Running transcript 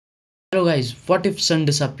Hello guys, what if sun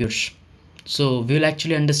disappears? So we will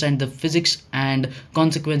actually understand the physics and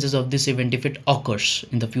consequences of this event if it occurs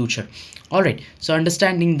in the future. Alright, so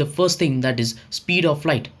understanding the first thing, that is speed of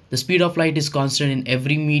light. The speed of light is constant in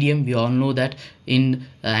every medium, we all know that,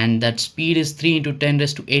 and that speed is 3 into 10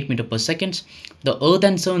 raised to 8 meter per second. The earth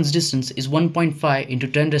and sun's distance is 1.5 into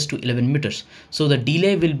 10 raised to 11 meters. So the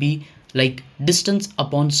delay will be like distance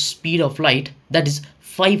upon speed of light, that is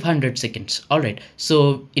 500 seconds. All right,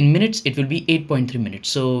 so in minutes it will be 8.3 minutes.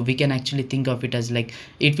 So we can actually think of it as like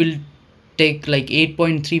it will take like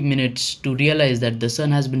 8.3 minutes to realize that the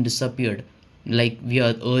sun has been disappeared. Like we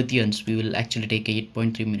are earthians, we will actually take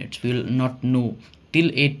 8.3 minutes. We will not know till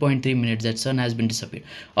 8.3 minutes that sun has been disappeared.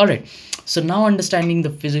 All right, so now understanding the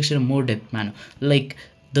physics in a more depth manner, like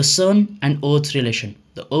the sun and earth's relation.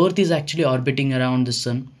 The earth is actually orbiting around the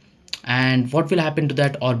sun, and what will happen to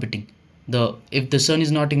that orbiting? The If the sun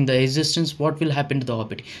is not in the existence, what will happen to the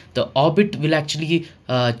orbit? The orbit will actually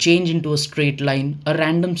change into a straight line, a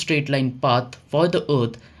random straight line path for the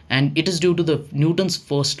earth, and it is due to the Newton's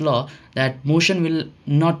first law that motion will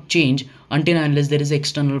not change until and unless there is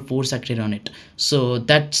external force acted on it. So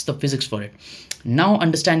that's the physics for it. Now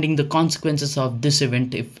understanding the consequences of this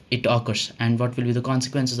event if it occurs, and what will be the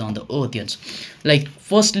consequences on the earthians. Like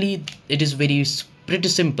firstly, it is pretty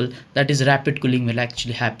simple, that is rapid cooling will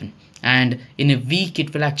actually happen, and in a week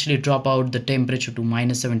it will actually drop out the temperature to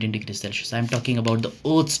minus 17 degrees Celsius. I'm talking about the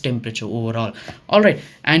earth's temperature overall. All right,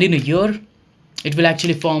 and in a year it will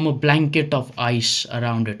actually form a blanket of ice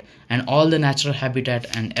around it, and all the natural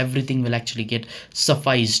habitat and everything will actually get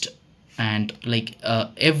sufficed, and like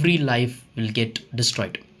every life will get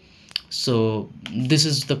destroyed. So this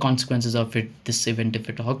is the consequences of it, this event if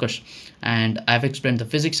it occurs, and I've explained the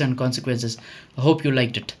physics and consequences. I hope you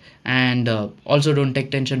liked it, and also don't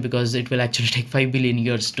take tension because it will actually take 5 billion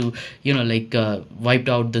years to wipe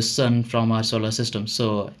out the sun from our solar system.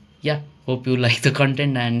 So yeah, hope you like the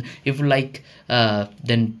content, and if you like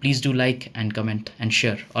then please do like and comment and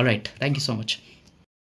share. All right, thank you so much.